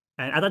 Yeah.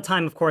 And at that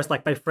time, of course,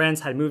 like my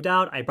friends had moved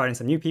out. I brought in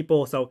some new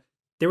people. So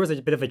there was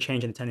a bit of a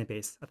change in the tenant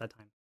base at that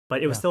time.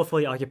 But it was Yeah. still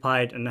fully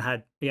occupied and I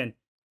had, again,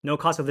 no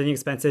cost of living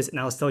expenses. And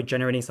I was still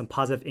generating some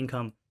positive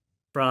income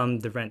from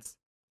the rents.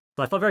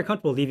 So I felt very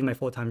comfortable leaving my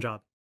full-time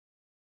job.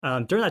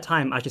 During that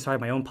time, I actually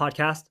started my own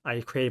podcast.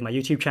 I created my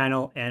YouTube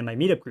channel and my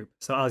meetup group.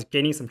 So I was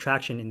gaining some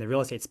traction in the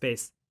real estate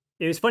space.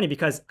 It was funny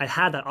because I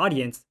had that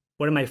audience.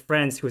 One of my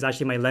friends, who was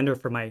actually my lender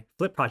for my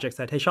flip project,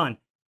 said, hey, Sean,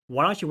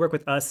 why don't you work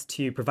with us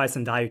to provide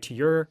some value to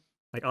your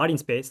like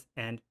audience base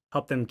and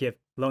help them give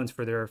loans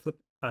for their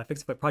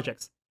fix flip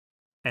projects?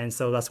 And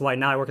so that's why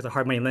now I work as a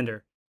hard money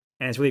lender.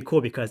 And it's really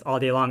cool because all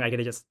day long I get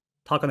to just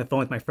talk on the phone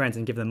with my friends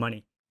and give them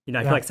money.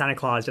 I feel like Santa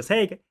Claus, just,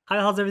 hey,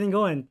 how's everything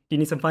going? Do you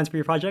need some funds for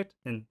your project?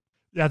 And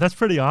Yeah, that's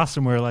pretty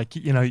awesome. Where like,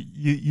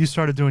 you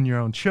started doing your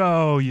own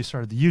show, you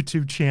started the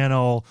YouTube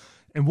channel,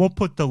 and we'll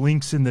put the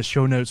links in the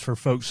show notes for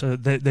folks so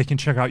that they can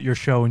check out your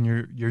show and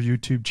your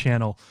YouTube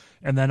channel.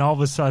 And then all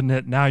of a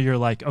sudden now you're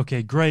like,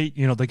 okay, great.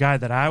 The guy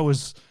that I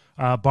was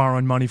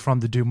borrowing money from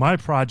to do my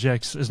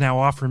projects is now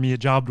offering me a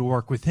job to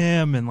work with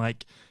him. And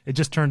like, it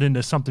just turned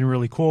into something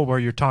really cool where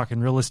you're talking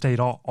real estate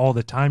all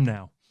the time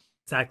now.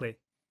 exactly.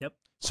 Yep.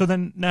 So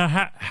then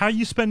now how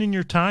you spending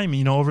your time,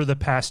 over the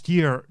past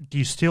year? Do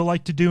you still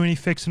like to do any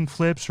fix and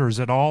flips, or is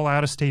it all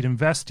out of state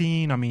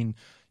investing? I mean,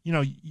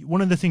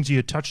 one of the things you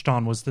had touched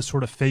on was the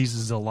sort of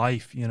phases of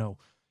life.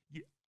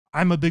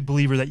 I'm a big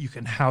believer that you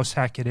can house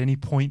hack at any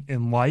point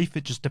in life.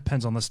 It just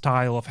depends on the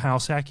style of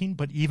house hacking,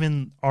 but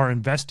even our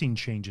investing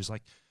changes.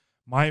 Like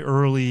my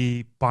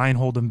early buy and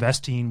hold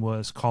investing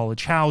was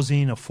college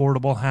housing,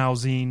 affordable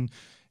housing,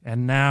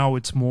 and now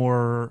it's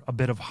more a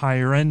bit of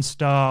higher end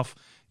stuff.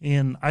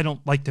 And I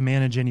don't like to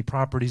manage any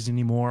properties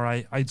anymore.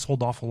 I'd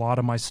sold off a lot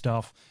of my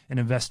stuff and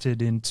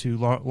invested into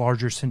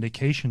larger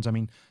syndications. I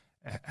mean,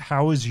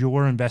 how has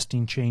your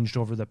investing changed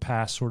over the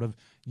past sort of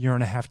year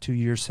and a half, 2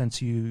 years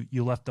since you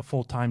left the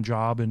full-time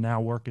job and now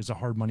work as a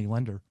hard money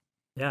lender?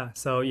 Yeah.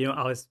 So,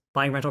 I was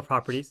buying rental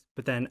properties,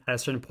 but then at a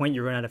certain point,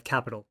 you run out of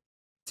capital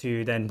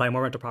to then buy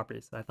more rental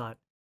properties. So I thought,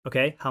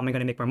 okay, how am I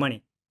going to make more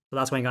money? So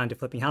that's when I got into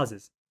flipping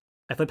houses.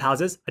 I flipped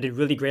houses. I did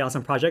really great on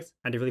some projects.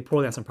 I did really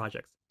poorly on some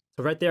projects.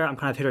 So right there, I'm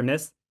kind of hit or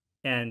miss.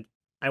 And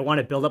I want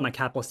to build up my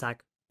capital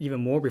stack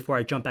even more before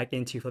I jump back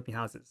into flipping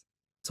houses.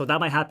 So that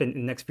might happen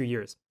in the next few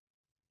years.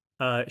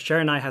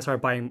 Sharon and I have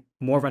started buying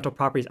more rental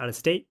properties out of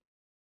state,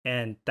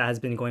 and that has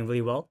been going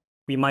really well.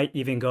 We might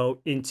even go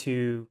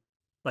into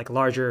like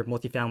larger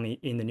multifamily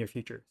in the near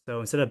future.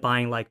 So instead of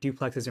buying like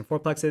duplexes and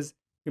fourplexes,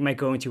 we might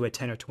go into a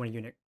 10 or 20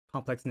 unit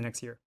complex in the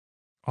next year.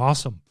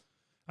 Awesome.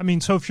 I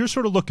mean, so if you're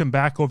sort of looking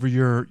back over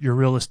your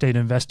real estate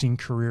investing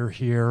career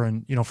here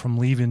and, from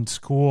leaving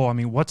school, I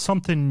mean, what's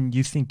something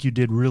you think you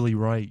did really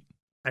right?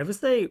 I would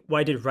say what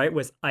I did right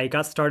was I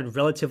got started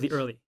relatively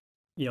early.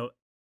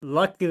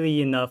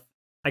 Luckily enough,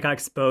 I got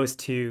exposed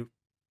to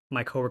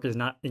my coworkers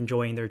not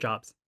enjoying their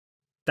jobs.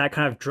 That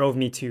kind of drove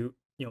me to,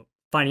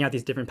 finding out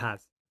these different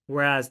paths.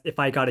 Whereas if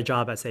I got a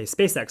job at, say,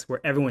 SpaceX, where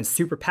everyone's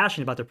super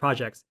passionate about their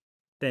projects,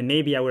 then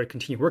maybe I would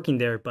continue working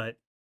there, but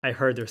I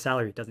heard their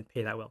salary doesn't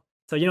pay that well.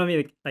 So, you know what I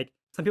mean? Like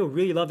some people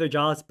really love their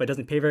jobs, but it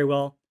doesn't pay very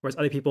well. Whereas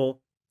other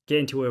people get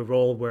into a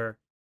role where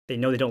they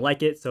know they don't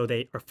like it, so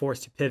they are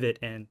forced to pivot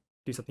and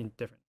do something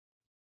different.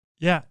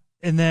 Yeah.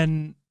 And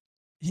then,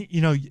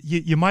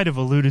 you might have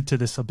alluded to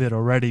this a bit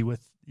already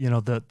with,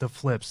 the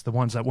flips, the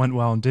ones that went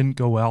well and didn't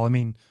go well. I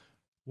mean,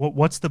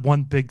 what's the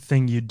one big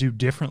thing you do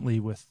differently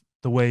with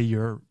the way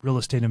your real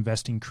estate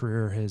investing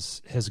career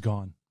has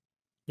gone?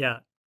 Yeah.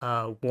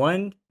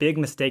 One big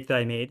mistake that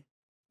I made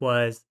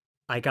was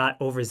I got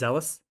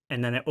overzealous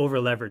and then I over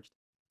leveraged.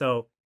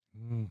 So,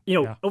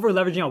 Yeah. over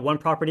leveraging on one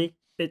property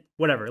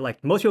whatever.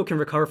 Like most people can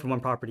recover from one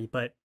property,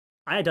 but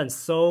I had done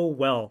so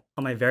well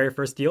on my very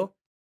first deal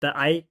that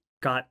I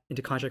got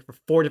into contract for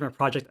 4 different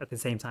projects at the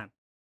same time.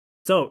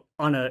 So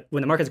when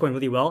the market's going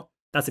really well,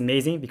 that's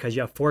amazing because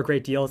you have 4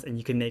 great deals and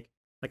you can make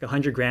like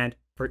 100 grand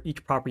for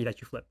each property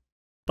that you flip.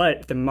 But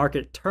if the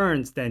market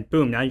turns, then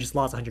boom, now you just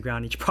lost 100 grand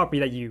on each property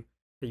that you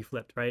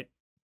flipped, right?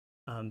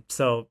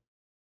 So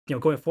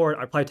going forward,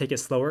 I'd probably take it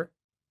slower.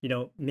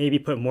 Maybe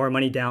put more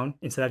money down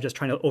instead of just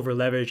trying to over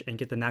leverage and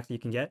get the max that you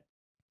can get.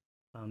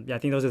 I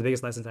think those are the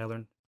biggest lessons I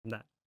learned from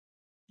that.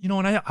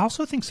 And I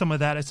also think some of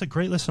that, it's a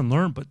great lesson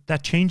learned, but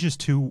that changes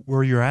to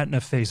where you're at in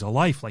a phase of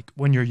life. Like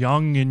when you're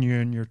young and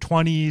you're in your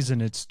 20s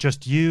and it's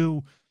just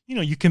you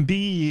can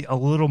be a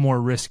little more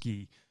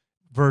risky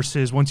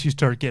versus once you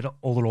start get a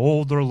little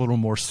older, a little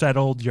more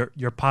settled,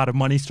 your pot of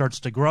money starts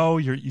to grow.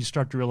 You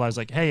start to realize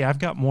like, hey, I've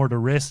got more to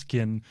risk,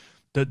 and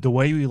the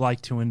way we like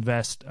to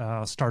invest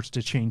starts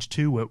to change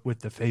too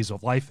with the phase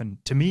of life.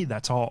 And to me,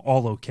 that's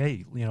all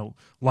okay.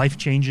 Life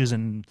changes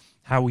and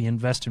how we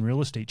invest in real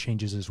estate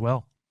changes as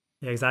well.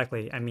 Yeah,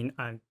 exactly. I mean,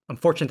 I'm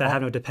fortunate that I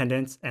have no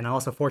dependents, and I'm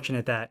also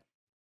fortunate that,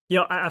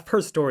 I've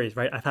heard stories,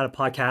 right? I've had a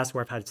podcast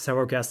where I've had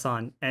several guests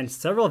on, and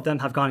several of them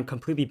have gone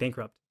completely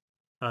bankrupt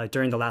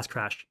during the last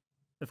crash.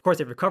 Of course,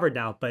 they've recovered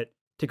now, but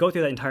to go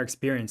through that entire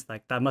experience,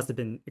 like that must have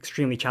been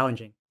extremely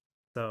challenging.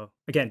 So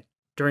again,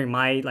 during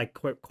my like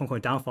quote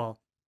unquote downfall,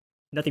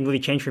 nothing really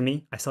changed for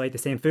me. I still ate the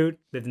same food,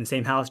 lived in the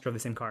same house, drove the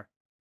same car.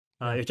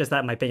 It's just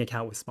that my bank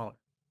account was smaller.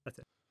 That's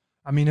it.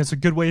 I mean, it's a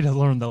good way to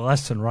learn the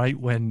lesson, right?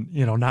 When,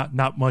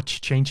 not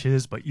much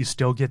changes, but you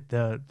still get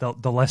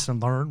the lesson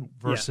learned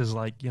versus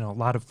like, a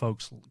lot of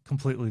folks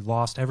completely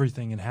lost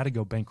everything and had to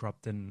go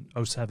bankrupt in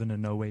 07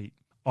 and 08.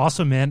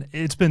 Awesome, man.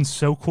 It's been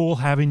so cool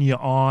having you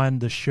on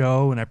the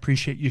show, and I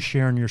appreciate you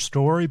sharing your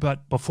story.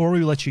 But before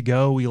we let you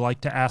go, we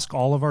like to ask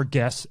all of our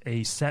guests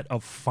a set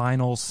of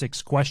final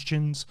 6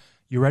 questions.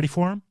 You ready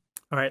for them?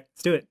 All right,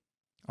 let's do it.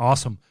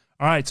 Awesome.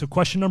 All right, so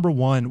question number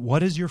 1,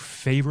 what is your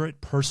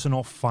favorite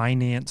personal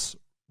finance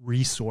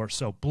resource?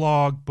 So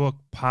blog, book,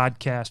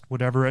 podcast,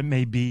 whatever it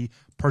may be,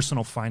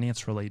 personal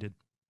finance related.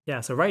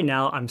 Yeah, so right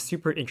now I'm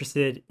super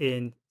interested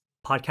in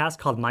a podcast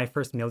called My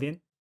First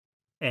Million.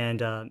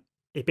 And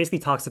it basically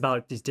talks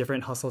about these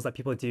different hustles that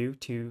people do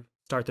to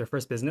start their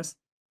first business.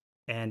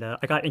 And I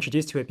got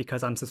introduced to it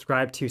because I'm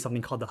subscribed to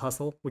something called The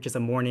Hustle, which is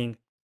a morning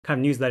kind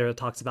of newsletter that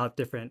talks about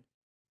different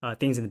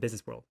things in the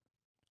business world.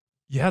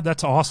 Yeah,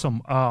 that's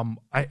awesome.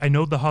 I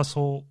know The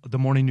Hustle, the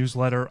morning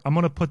newsletter. I'm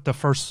going to put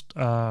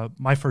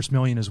My First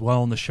Million as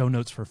well in the show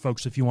notes for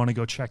folks if you want to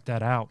go check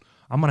that out.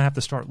 I'm going to have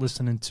to start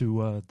listening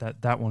to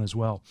that one as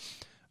well.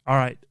 All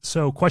right.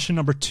 So question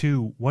number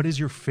 2, what is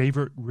your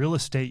favorite real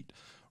estate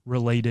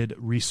related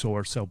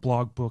resource? So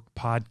blog, book,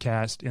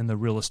 podcast in the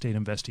real estate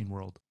investing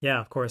world. Yeah,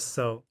 of course.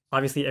 So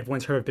obviously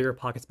everyone's heard of Bigger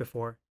Pockets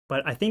before,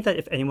 but I think that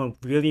if anyone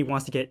really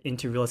wants to get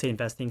into real estate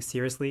investing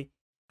seriously,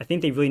 I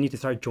think they really need to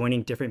start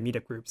joining different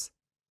meetup groups.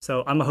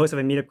 So I'm a host of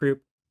a meetup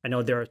group. I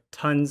know there are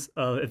tons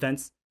of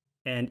events.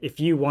 And if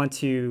you want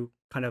to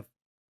kind of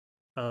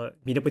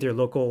meet up with your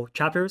local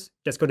chapters,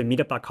 just go to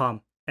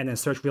meetup.com and then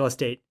search real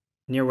estate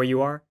near where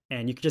you are.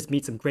 And you can just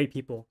meet some great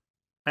people.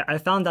 I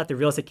found that the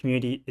real estate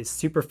community is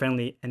super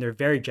friendly and they're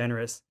very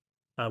generous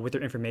with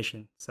their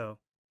information. So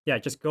yeah,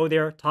 just go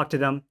there, talk to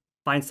them,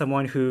 find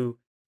someone who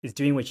is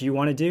doing what you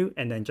want to do,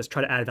 and then just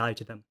try to add value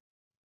to them.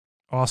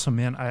 Awesome,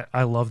 man.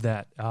 I love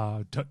that.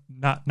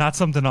 Not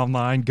something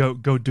online. Go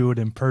do it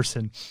in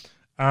person.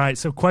 All right.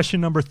 So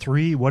question number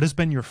 3, what has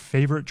been your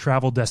favorite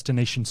travel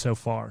destination so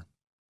far?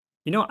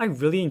 I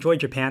really enjoyed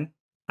Japan.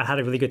 I had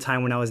a really good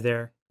time when I was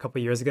there a couple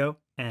of years ago,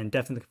 and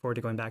definitely looking forward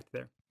to going back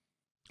there.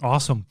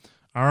 Awesome.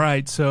 All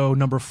right. So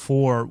number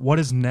 4, what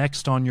is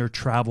next on your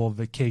travel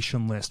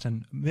vacation list?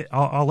 And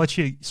I'll let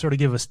you sort of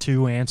give us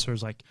 2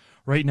 answers. Like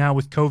right now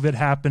with COVID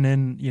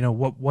happening,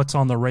 what's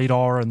on the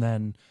radar, and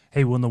then,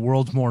 hey, when the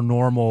world's more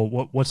normal,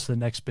 what's the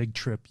next big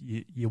trip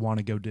you want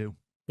to go do?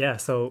 Yeah.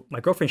 So my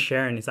girlfriend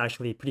Sharon is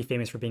actually pretty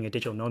famous for being a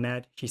digital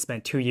nomad. She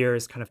spent 2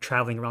 years kind of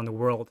traveling around the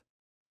world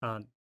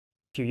a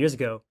few years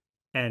ago,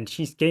 and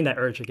she's getting that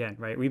urge again,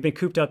 right? We've been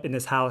cooped up in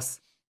this house,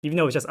 even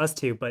though it's just us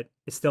 2, but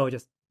it's still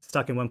just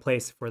stuck in one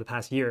place for the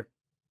past year.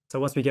 So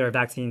once we get our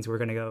vaccines, we're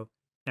going to go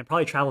and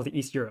probably travel to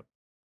East Europe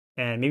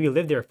and maybe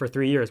live there for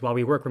 3 years while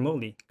we work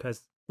remotely.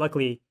 Because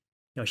luckily,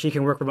 she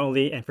can work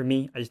remotely, and for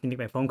me, I just need to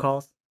make my phone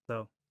calls.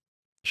 So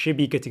it should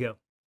be good to go.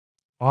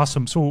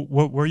 Awesome. So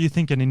what were you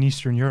thinking in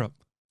Eastern Europe?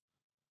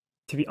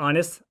 To be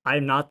honest,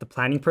 I'm not the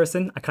planning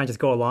person. I kind of just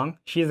go along.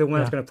 She's the one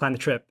that's going to plan the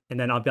trip, and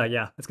then I'll be like,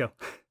 yeah, let's go.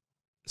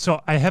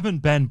 So I haven't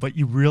been, but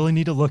you really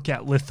need to look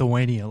at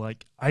Lithuania.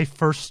 Like I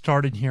first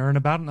started hearing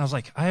about it and I was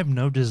like, I have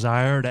no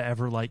desire to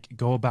ever like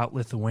go about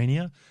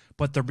Lithuania,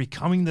 but they're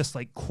becoming this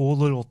like cool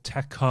little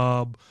tech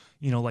hub.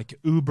 Like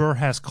Uber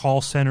has call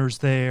centers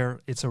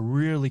there. It's a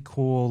really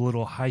cool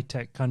little high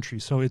tech country.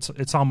 So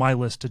it's on my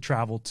list to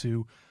travel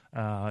to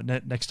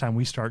next time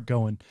we start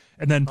going.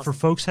 And then awesome. For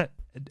folks that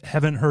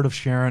haven't heard of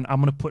Sharon, I'm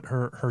going to put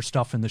her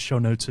stuff in the show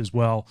notes as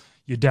well.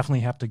 You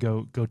definitely have to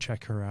go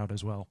check her out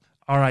as well.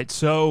 All right,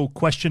 so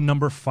question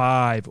number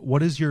 5.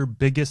 What is your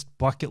biggest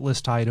bucket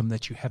list item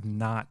that you have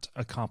not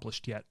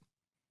accomplished yet?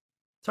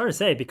 It's hard to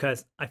say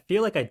because I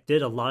feel like I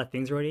did a lot of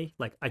things already.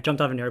 Like I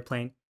jumped off an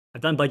airplane,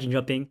 I've done bungee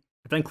jumping,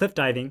 I've done cliff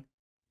diving.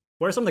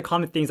 What are some of the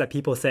common things that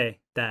people say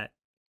that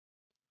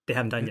they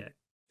haven't done yet?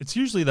 It's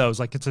usually those,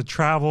 like it's a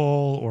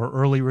travel or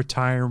early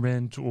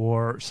retirement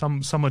or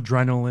some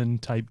adrenaline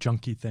type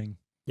junkie thing.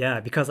 Yeah,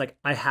 because like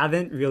I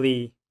haven't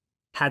really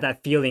had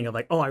that feeling of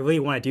like, oh, I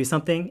really want to do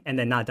something and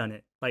then not done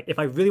it. Like if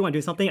I really want to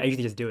do something, I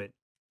usually just do it.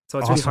 So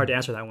it's really hard to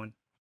answer that one.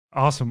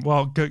 Awesome.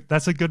 Well, good.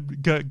 That's a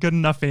good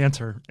enough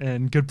answer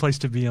and good place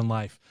to be in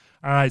life.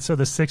 All right. So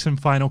the 6th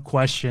and final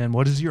question: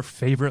 what is your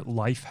favorite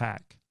life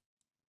hack?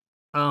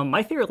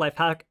 My favorite life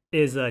hack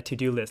is a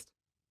to-do list.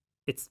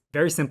 It's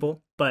very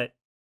simple, but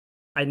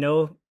I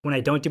know when I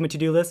don't do my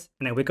to-do list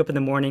and I wake up in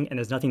the morning and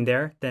there's nothing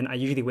there, then I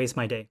usually waste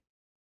my day.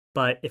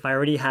 But if I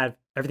already have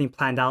everything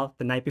planned out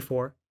the night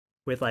before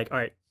with like, all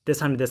right, this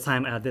time to this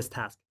time, I have this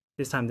task.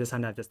 This time I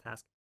have this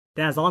task.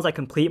 Then as long as I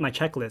complete my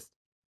checklist,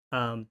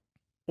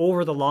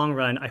 over the long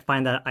run, I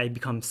find that I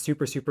become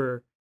super,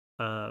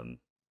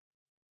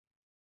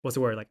 what's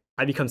the word? Like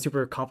I become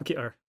super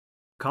complicated or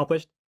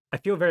accomplished. I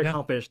feel very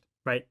accomplished,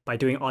 right? By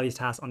doing all these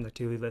tasks on the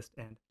to-do list,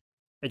 and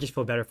I just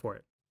feel better for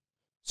it.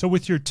 So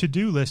with your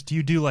to-do list, do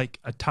you do like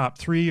a top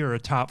 3 or a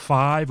top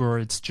 5, or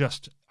it's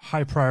just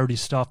high priority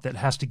stuff that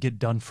has to get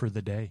done for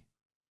the day?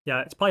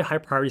 Yeah, it's probably high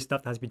priority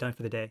stuff that has to be done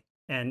for the day.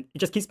 And it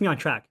just keeps me on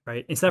track,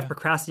 right? Instead of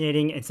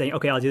procrastinating and saying,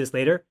 okay, I'll do this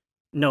later.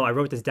 No, I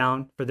wrote this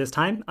down for this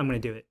time. I'm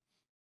going to do it.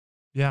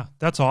 Yeah,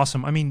 that's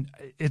awesome. I mean,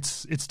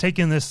 it's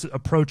taking this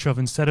approach of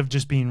instead of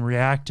just being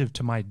reactive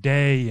to my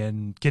day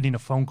and getting a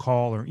phone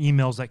call or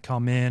emails that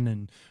come in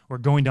and or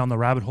going down the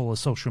rabbit hole of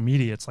social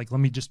media, it's like,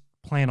 let me just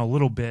plan a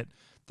little bit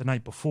the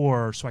night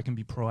before so I can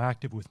be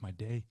proactive with my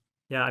day.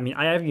 Yeah, I mean,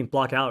 I even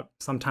block out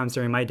sometimes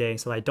during my day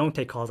so that I don't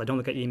take calls, I don't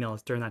look at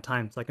emails during that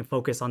time so I can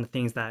focus on the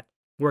things that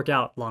work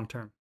out long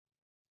term.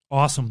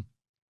 Awesome.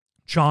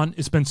 Sean,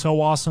 it's been so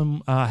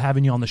awesome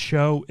having you on the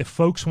show. If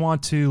folks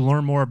want to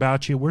learn more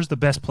about you, where's the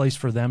best place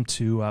for them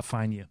to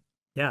find you?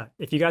 Yeah,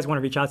 if you guys want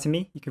to reach out to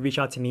me, you can reach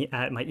out to me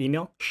at my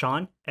email,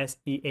 Sean,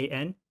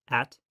 SEAN,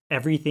 at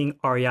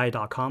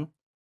everythingrei.com.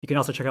 You can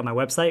also check out my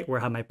website where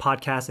I have my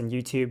podcast and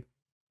YouTube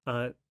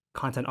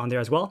content on there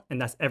as well,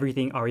 and that's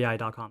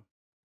everythingrei.com.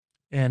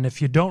 And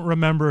if you don't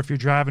remember, if you're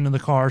driving in the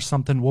car or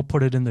something, we'll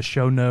put it in the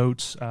show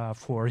notes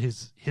for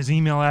his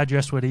email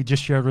address, what he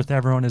just shared with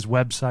everyone, his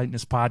website and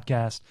his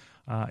podcast,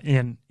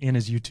 and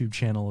his YouTube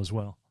channel as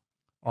well.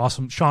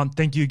 Awesome. Sean,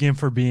 thank you again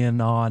for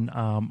being on.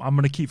 I'm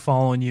going to keep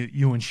following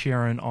you and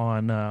Sharon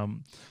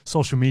on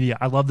social media.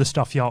 I love the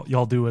stuff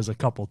y'all do as a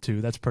couple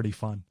too. That's pretty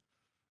fun.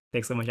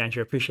 Thanks so much,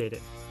 Andrew. Appreciate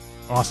it.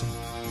 Awesome.